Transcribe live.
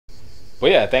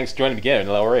Well, yeah, thanks for joining me again.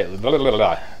 Alright,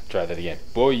 try that again.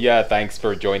 Booyah, thanks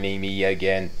for joining me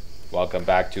again. Welcome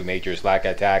back to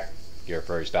MajorSlackAttack, your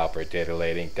first stop for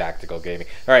titillating tactical gaming.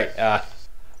 Alright,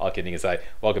 all kidding aside,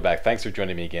 welcome back. Thanks for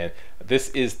joining me again. This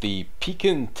is the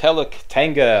Pekan Teluk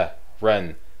Tengah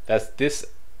run. That's this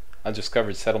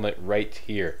undiscovered settlement right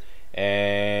here.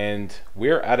 And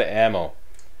we're out of ammo.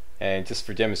 And just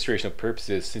for demonstrational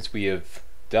purposes, since we have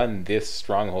done this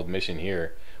stronghold mission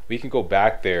here, we can go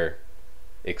back there,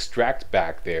 extract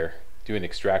back there, do an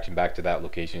extraction back to that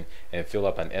location, and fill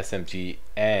up on SMG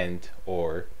and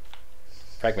or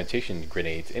fragmentation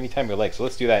grenades anytime we like. So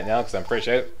let's do that now because I'm fresh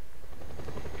out.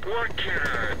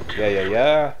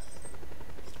 Yeah.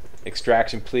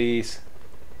 Extraction, please.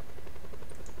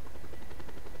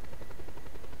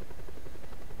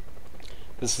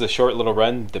 This is a short little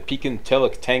run. The Pekan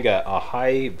Teluk Tengah, a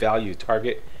high value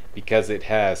target because it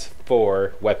has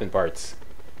 4 weapon parts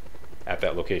at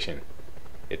that location.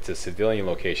 It's a civilian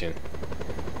location.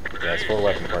 It has 4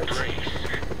 weapon parts. So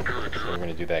we're going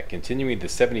to do that. Continuing the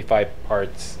 75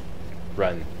 parts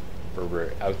run, where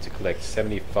we're out to collect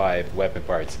 75 weapon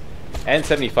parts and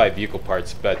 75 vehicle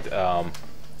parts, but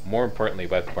more importantly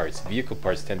weapon parts. Vehicle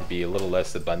parts tend to be a little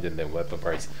less abundant than weapon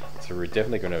parts, so we're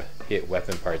definitely going to hit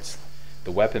weapon parts.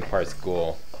 The weapon parts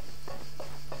goal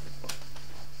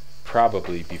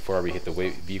probably before we hit the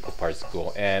vehicle parts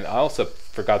goal. And I also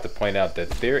forgot to point out that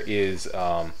there is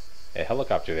a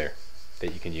helicopter there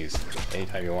that you can use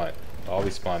anytime you want. It'll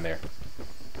always spawn there.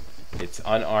 It's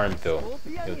unarmed though.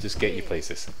 It'll just get you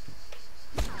places.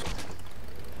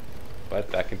 But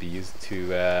that can be used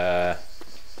to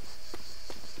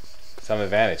some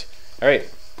advantage. Alright,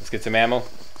 let's get some ammo.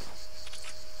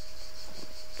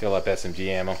 Fill up SMG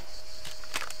ammo.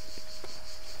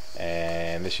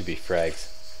 And this should be frags.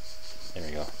 There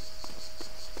we go.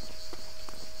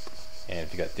 And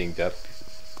if you got dinged up,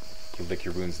 you lick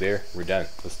your wounds there. We're done.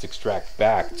 Let's extract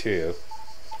back to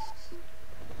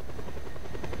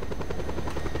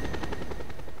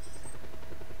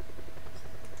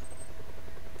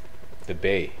the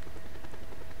bay.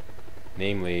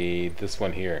 Namely, this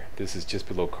one here. This is just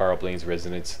below Carl Blaine's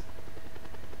residence.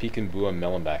 Pekan Bua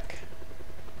Mellenbach.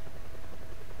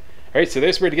 Alright, so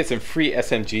there's where to get some free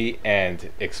SMG and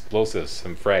explosives,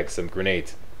 some frags, some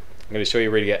grenades. I'm going to show you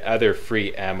where to get other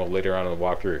free ammo later on in the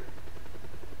walkthrough.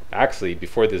 Actually,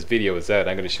 before this video is out,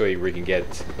 I'm going to show you where you can get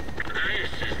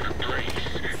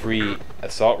free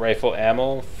assault rifle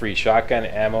ammo, free shotgun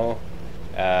ammo,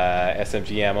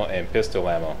 SMG ammo, and pistol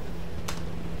ammo.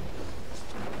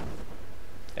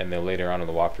 And then later on in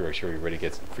the walkthrough, I'll show you where to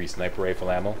get some free sniper rifle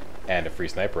ammo and a free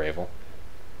sniper rifle,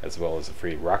 as well as a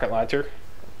free rocket launcher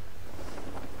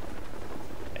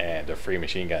and a free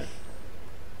machine gun.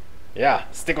 Yeah,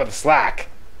 stick with the slack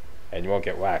and you won't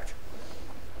get whacked.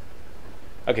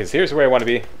 Okay, so here's where I want to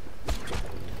be.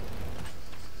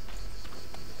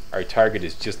 Our target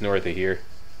is just north of here.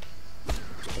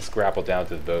 Let's grapple down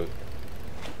to the boat.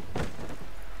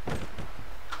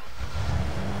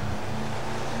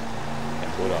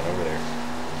 And boat on over there.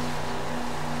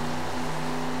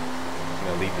 I'm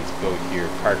going to leave this boat here,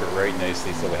 park it right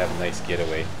nicely so we have a nice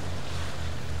getaway.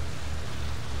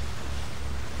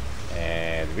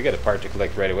 And we got a part to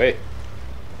collect right away.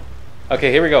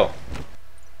 Okay, here we go.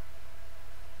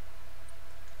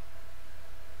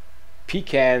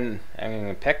 Pekan.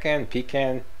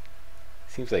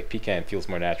 Seems like Pekan feels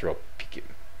more natural.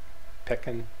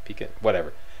 Pekan,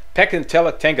 whatever. Pekan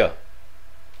Teluk Tengah.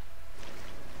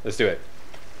 Let's do it.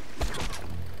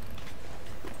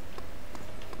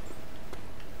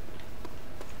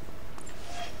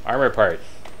 Armor part.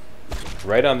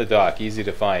 Right on the dock, easy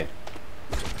to find.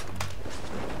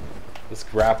 Let's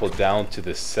grapple down to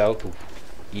the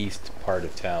southeast part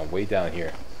of town, way down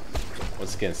here.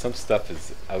 Once again, some stuff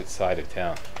is outside of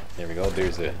town. There we go,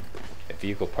 there's a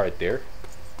vehicle part there.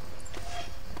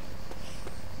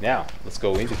 Now, let's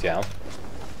go into town.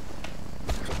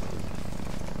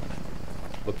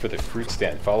 Look for the fruit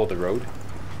stand, follow the road.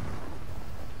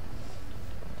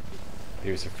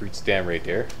 There's a fruit stand right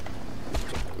there.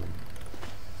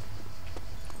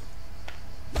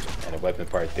 And a weapon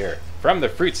part there. From the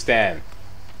fruit stand,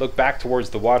 look back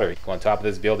towards the water. Go on top of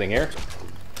this building here.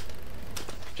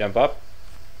 Jump up.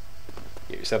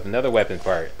 Get yourself another weapon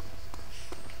part.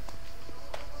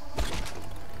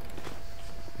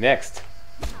 Next,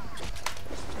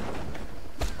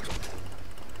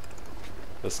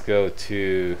 let's go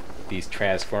to these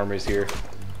transformers here.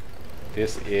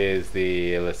 This is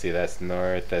the, let's see, that's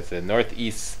north. That's the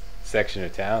northeast section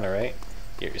of town. All right.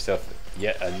 Get yourself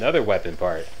yet another weapon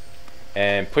part.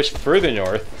 And push further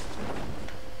north.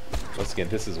 Once again,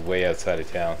 this is way outside of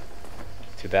town.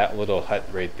 To that little hut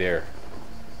right there.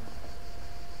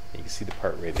 You can see the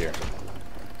part right there.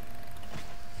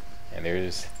 And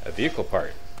there's a vehicle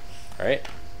part. Alright.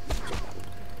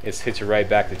 Let's hitch a ride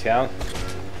back to town.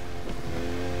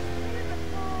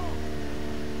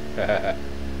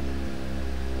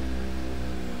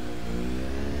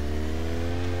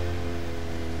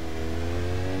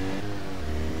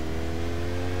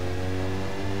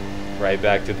 Right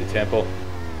back to the temple.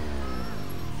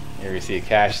 Here we see a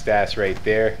cash stash right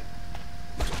there.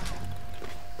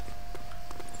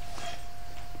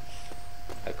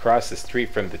 Across the street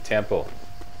from the temple,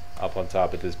 up on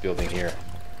top of this building here,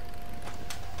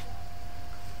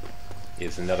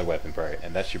 is another weapon part,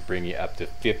 and that should bring you up to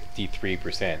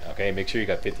 53%. Okay, make sure you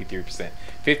got 53%.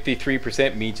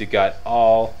 53% means you got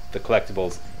all the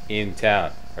collectibles in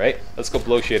town. Right? Let's go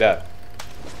blow shit up.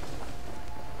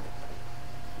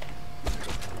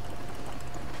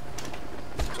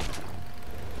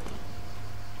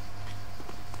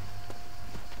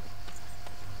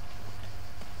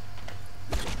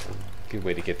 Good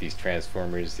way to get these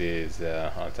transformers is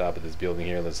on top of this building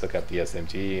here. Let's look up the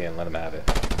SMG and let them have it.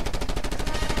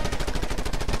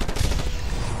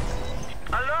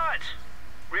 Alert!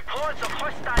 Reports of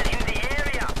hostile in the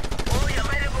area. All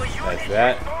available units That's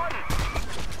that. respond.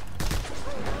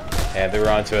 And they're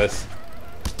on to us.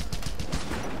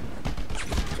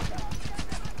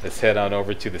 Let's head on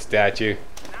over to the statue.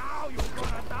 Now you're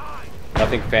gonna die.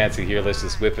 Nothing fancy here. Let's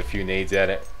just whip a few nades at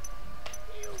it.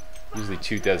 Usually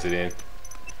 2 does it in.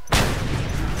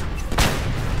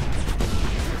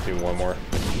 Do one more.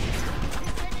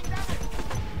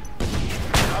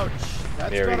 Ouch.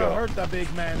 That's There we gonna go. hurt the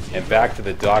big man. And back to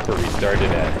the dock where we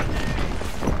started at.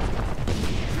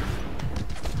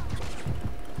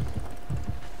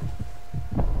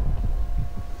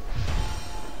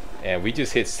 And we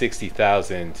just hit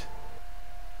 60,000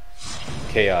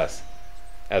 chaos.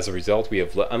 As a result, we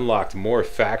have unlocked more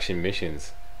faction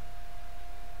missions.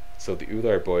 So the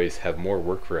Ular boys have more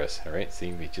work for us. Alright,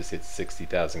 see, we just hit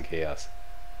 60,000 chaos.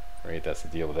 Alright, that's the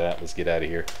deal with that. Let's get out of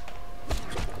here.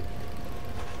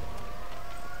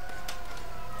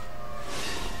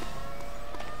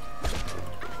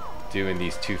 Doing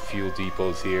these 2 fuel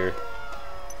depots here.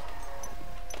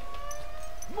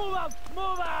 Move out!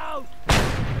 Move out!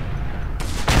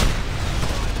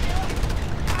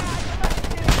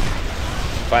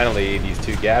 Finally, these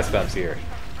 2 gas pumps here.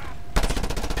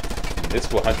 This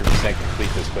will 100% complete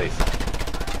this place.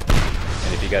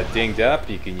 And if you got dinged up,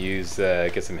 you can use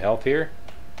get some health here.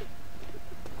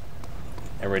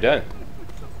 And we're done.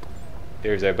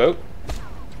 There's our boat.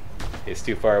 It's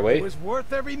too far away. It was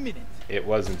worth every minute. It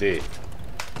was indeed.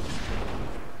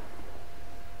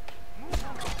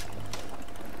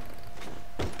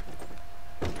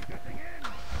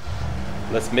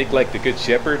 Let's make like the Good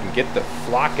Shepherd and get the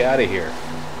flock out of here.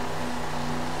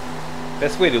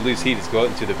 Best way to lose heat is go out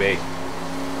into the bay.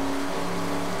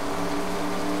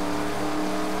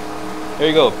 There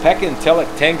you go, Pekan Teluk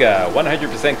Tengah,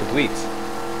 100% complete.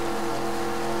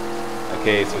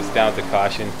 Okay, so it's down to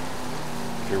caution.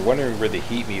 If you're wondering where the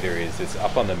heat meter is, it's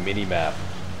up on the mini-map.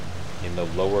 In the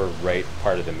lower right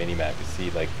part of the mini-map, you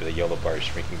see like the yellow bar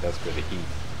shrinking, that's where the heat,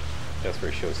 that's where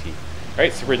it shows heat.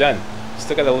 Alright, so we're done.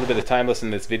 Still got a little bit of time left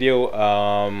in this video.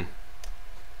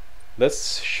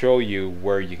 Let's show you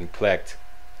where you can collect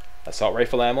assault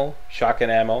rifle ammo, shotgun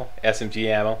ammo, SMG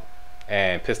ammo,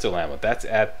 and pistol ammo. That's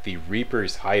at the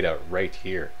Reaper's hideout right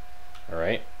here.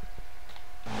 Alright?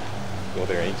 Go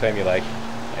there anytime you like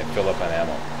and fill up on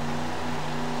ammo.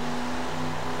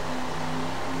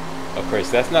 Of course,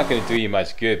 that's not going to do you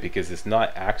much good because it's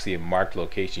not actually a marked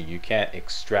location. You can't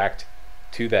extract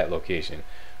to that location.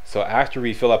 So after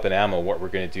we fill up an ammo, what we're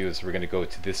going to do is we're going to go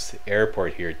to this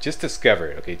airport here. Just discover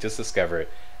it, okay? Just discover it.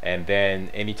 And then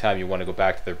anytime you want to go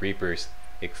back to the Reapers,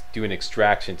 do an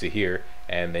extraction to here,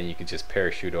 and then you can just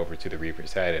parachute over to the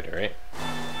Reaper's hideout, alright?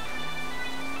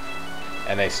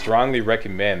 And I strongly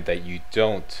recommend that you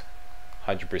don't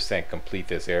 100% complete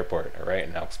this airport, alright?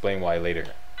 And I'll explain why later.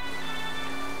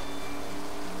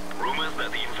 Rumors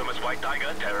that the infamous White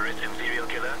Tiger, terrorist and serial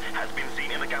killer, has been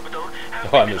seen in the capital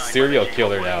have Oh, I'm been a denied by serial the chief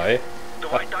killer of now, police. eh? The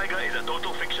White Tiger is a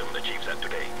total fiction, the chief said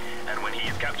today, and when he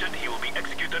is captured, he will be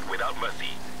executed without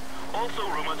mercy. Also,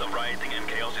 rumors of rioting and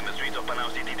chaos in the streets of Panau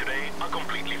City today are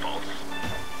completely false.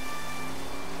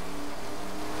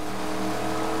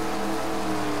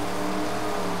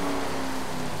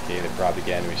 Okay, the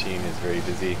propaganda machine is very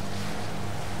busy.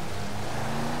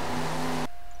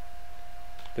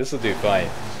 This will do fine.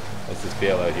 Let's just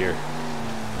bail out here.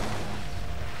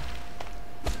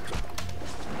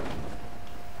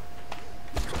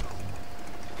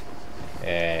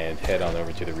 And head on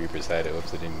over to the Reaper's hideout.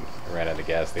 Oops, I ran out of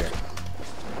gas there.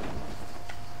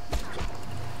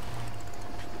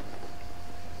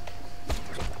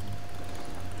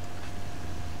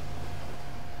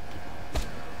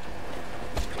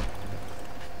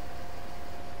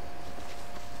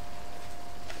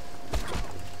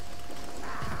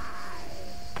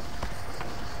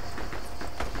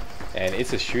 and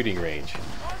it's a shooting range.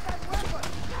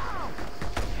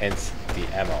 Hence the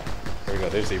ammo. There we go.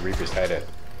 There's the Reaper's hideout.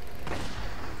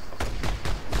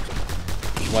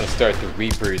 If you want to start the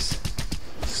Reaper's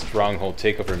stronghold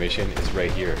takeover mission, is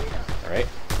right here. All right.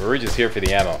 We're just here for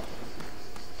the ammo.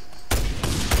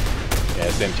 Yeah,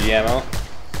 SMG ammo.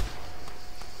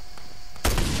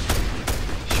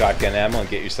 Shotgun ammo, and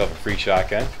get yourself a free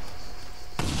shotgun.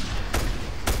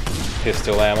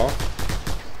 Pistol ammo.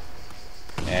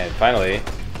 And finally,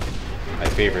 my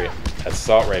favorite,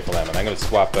 assault rifle ammo. And I'm going to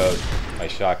swap out my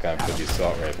shotgun for the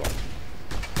assault rifle.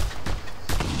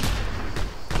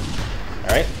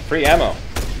 Alright, free ammo.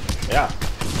 Yeah.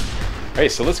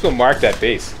 Alright, so let's go mark that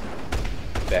base.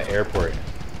 That airport. So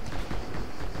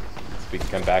we can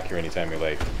come back here anytime we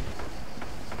like.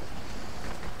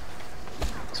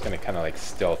 Just going to kind of like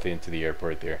stealth into the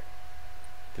airport there.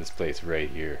 This place right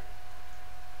here.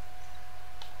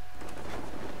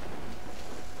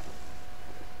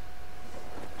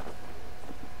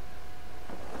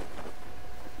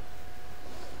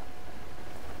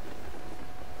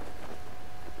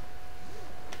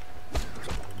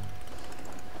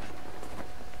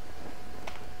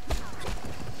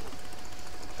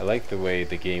 I like the way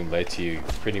the game lets you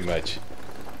pretty much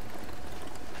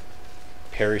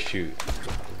parachute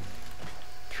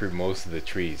through most of the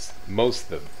trees. Most of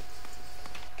them.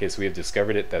 Okay, so we have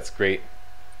discovered it. That's great.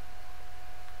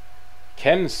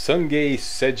 Kem Sungay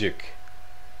Sejuk.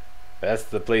 That's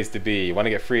the place to be. You want to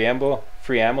get free ammo?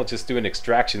 Free ammo? Just do an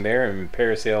extraction there and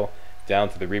parasail down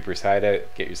to the Reaper's hideout.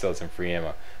 Get yourself some free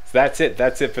ammo. So that's it.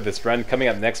 That's it for this run. Coming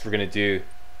up next, we're going to do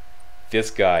this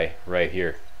guy right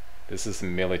here. This is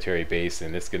some military base,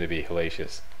 and this is going to be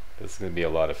hellacious. This is going to be a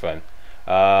lot of fun.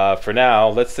 For now,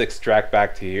 let's extract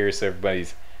back to here so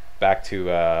everybody's back to,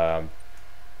 or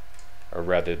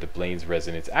rather, the Blaine's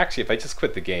residence. Actually, if I just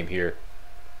quit the game here,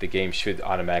 the game should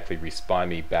automatically respawn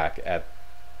me back at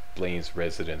Blaine's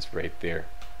residence right there.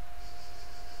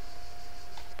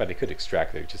 But I could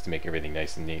extract there just to make everything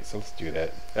nice and neat, so let's do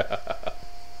that. I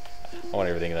want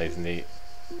everything nice and neat.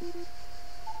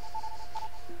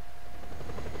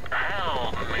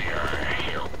 How may I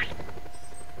help you?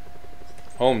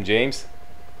 Home, James.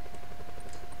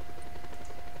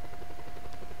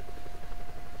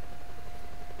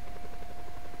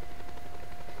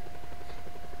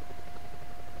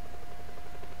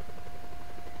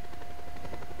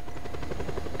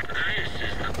 This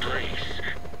is the place.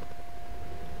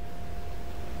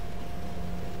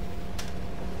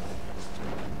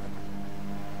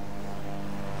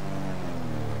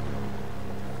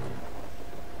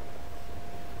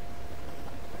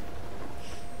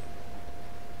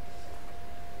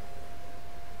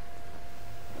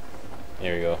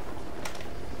 There we go.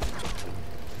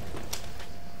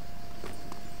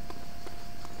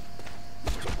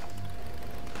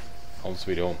 Home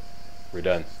sweet home. We're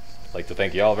done. I'd like to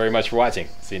thank you all very much for watching.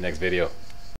 See you next video.